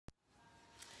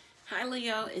Hi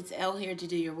Leo, it's Elle here to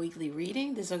do your weekly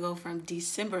reading. This will go from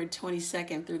December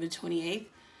 22nd through the 28th.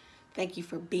 Thank you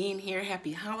for being here.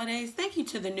 Happy holidays. Thank you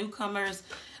to the newcomers,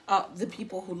 the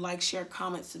people who like, share,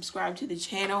 comment, subscribe to the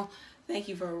channel. Thank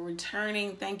you for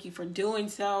returning. Thank you for doing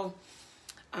so.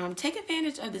 Take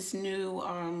advantage of this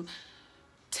new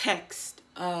text.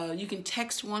 You can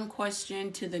text one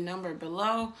question to the number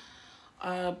below.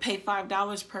 Pay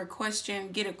 $5 per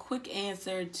question. Get a quick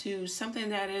answer to something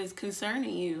that is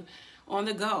concerning you on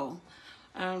the go.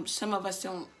 Some of us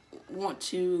don't want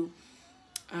to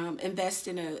invest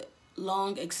in a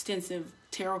long, extensive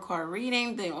tarot card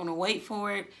reading. They want to wait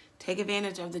for it. Take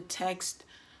advantage of the text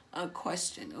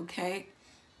question, okay?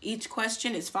 Each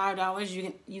question is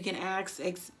 $5. You can ask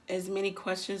as many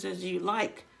questions as you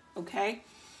like, okay?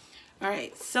 All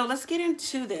right, so let's get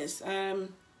into this.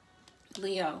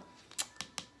 Leo,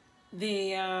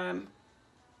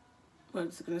 what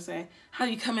was I going to say? How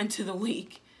you come into the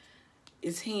week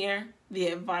is here. The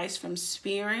advice from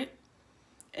Spirit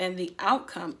and the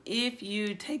outcome if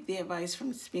you take the advice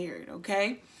from Spirit,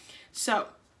 okay? So,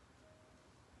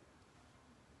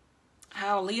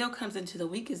 how Leo comes into the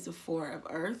week is the Four of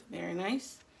Earth. Very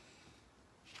nice.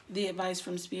 The advice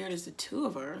from Spirit is the Two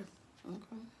of Earth.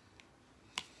 Okay.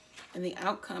 And the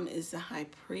outcome is the High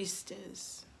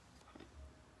Priestess.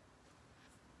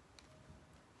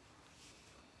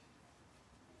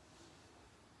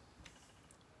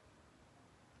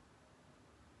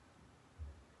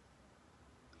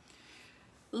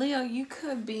 Leo, you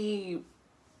could be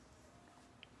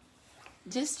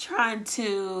just trying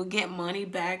to get money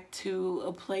back to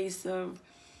a place of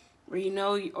where you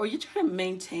know, or you're trying to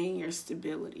maintain your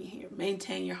stability here,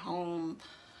 maintain your home,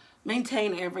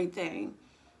 maintain everything.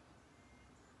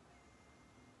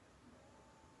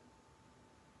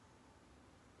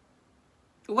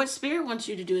 What Spirit wants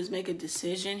you to do is make a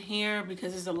decision here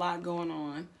because there's a lot going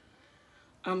on.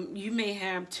 You may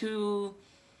have two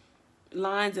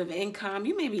lines of income.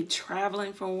 You may be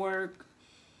traveling for work.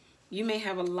 You may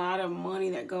have a lot of money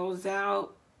that goes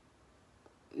out,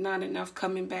 not enough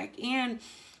coming back in.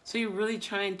 So you're really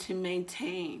trying to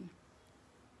maintain.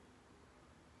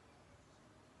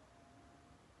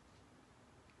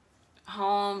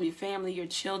 Home, your family, your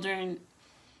children,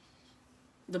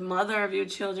 the mother of your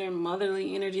children,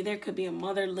 motherly energy. There could be a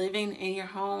mother living in your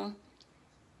home.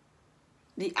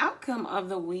 The outcome of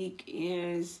the week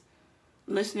is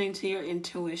listening to your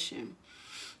intuition.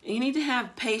 You need to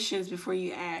have patience before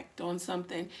you act on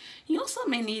something. You also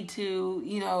may need to,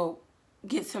 you know,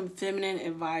 get some feminine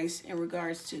advice in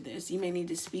regards to this. You may need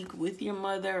to speak with your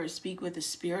mother or speak with a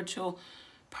spiritual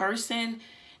person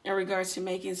in regards to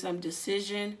making some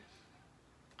decision.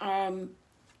 You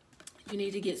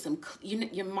need to get some,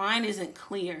 your mind isn't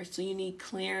clear, so you need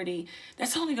clarity.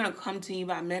 That's only going to come to you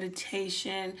by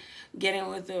meditation, getting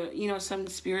with a, you know, some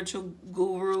spiritual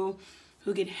guru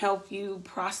who can help you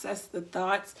process the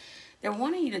thoughts. They're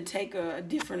wanting you to take a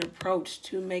different approach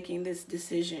to making this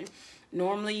decision.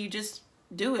 Normally, you just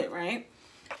do it, right?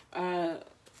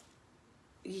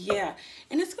 Yeah,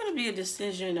 and it's going to be a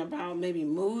decision about maybe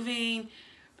moving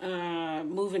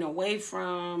away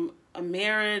from a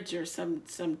marriage or some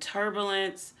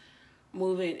turbulence,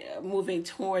 moving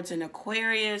towards an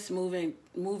Aquarius, making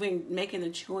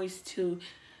the choice to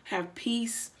have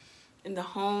peace in the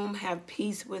home, have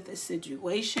peace with a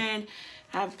situation,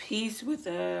 have peace with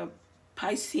a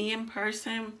Piscean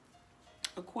person.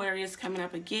 Aquarius coming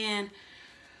up again.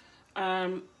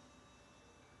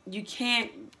 You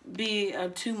can't be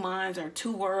of two minds or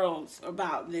two worlds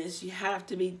about this. You have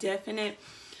to be definite.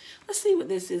 Let's see what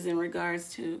this is in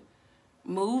regards to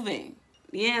moving.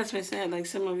 Yeah, that's what I said. Like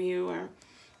some of you are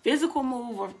physical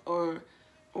move or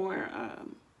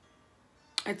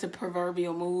it's a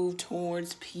proverbial move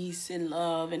towards peace and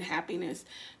love and happiness.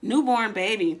 Newborn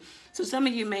baby. So some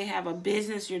of you may have a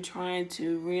business you're trying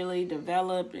to really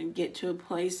develop and get to a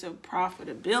place of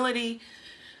profitability.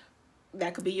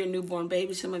 That could be your newborn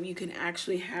baby. Some of you can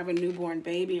actually have a newborn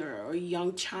baby or a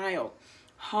young child.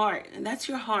 Heart. And that's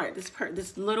your heart.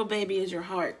 This little baby is your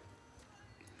heart.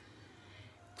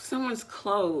 Someone's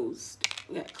closed.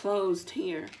 We got closed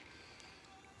here.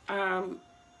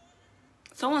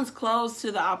 Someone's closed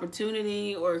to the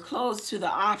opportunity or closed to the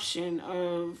option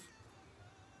of,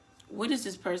 what is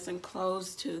this person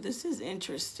closed to? This is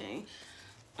interesting.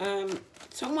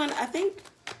 Someone, I think,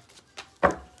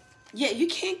 yeah, you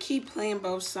can't keep playing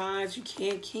both sides. You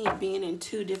can't keep being in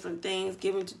two different things,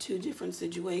 given to two different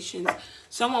situations.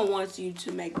 Someone wants you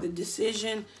to make the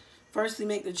decision. Firstly,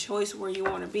 make the choice where you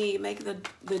want to be. Make the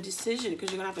decision because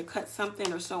you're going to have to cut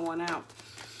something or someone out.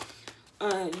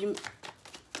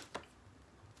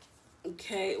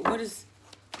 Okay, what is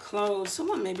closed.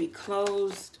 Someone may be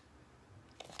closed.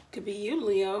 Could be you,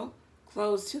 Leo.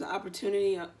 Closed to the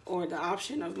opportunity or the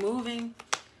option of moving.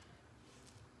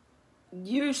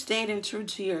 You're standing true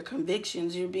to your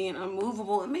convictions. You're being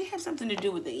unmovable. It may have something to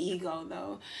do with the ego,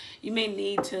 though. You may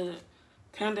need to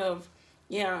kind of,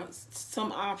 yeah,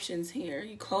 some options here.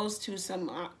 You close to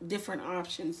some different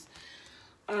options.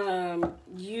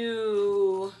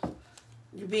 You're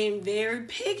being very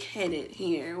pig-headed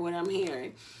here, what I'm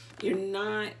hearing. You're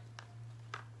not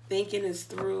thinking this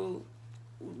through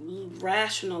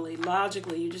rationally,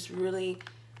 logically. You're just really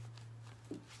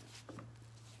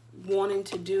wanting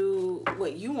to do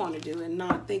what you want to do and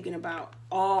not thinking about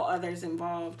all others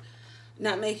involved,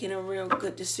 not making a real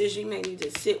good decision. You may need to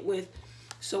sit with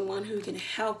someone who can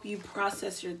help you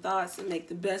process your thoughts and make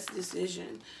the best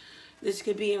decision. This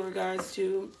could be in regards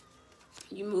to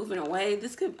you moving away.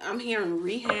 This could, I'm hearing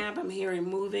rehab. I'm hearing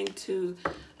moving to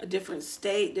a different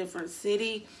state, different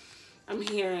city. I'm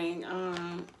hearing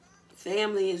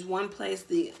family is one place,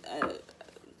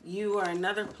 you are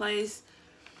another place.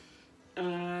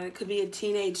 It could be a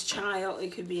teenage child.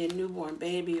 It could be a newborn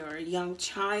baby or a young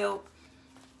child.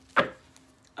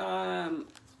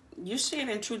 You're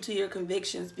standing true to your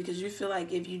convictions because you feel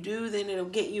like if you do, then it'll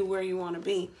get you where you want to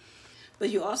be.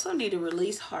 But you also need to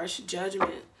release harsh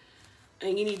judgment.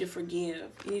 And you need to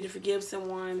forgive. You need to forgive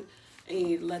someone. And you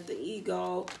need to let the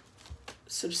ego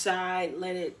subside.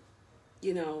 Let it,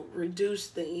 you know, reduce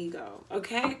the ego.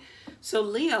 Okay? So,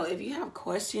 Leo, if you have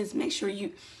questions, make sure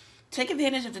you take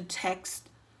advantage of the text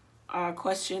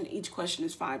question. Each question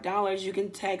is $5. You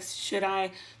can text, should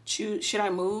I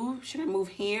move? Should I move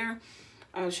here?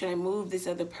 Should I move this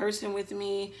other person with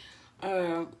me?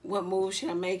 What move should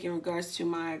I make in regards to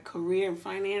my career and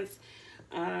finance?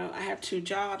 I have 2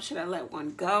 jobs. Should I let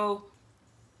one go?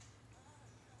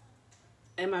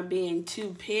 Am I being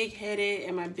too pig-headed?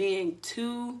 Am I being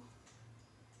too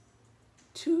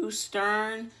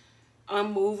stern,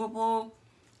 unmovable?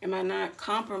 Am I not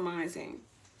compromising?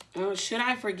 Should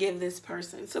I forgive this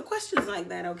person? So questions like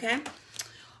that, okay?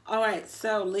 All right,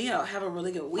 so Leo, have a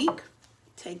really good week.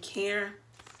 Take care.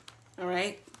 All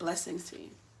right, blessings to you.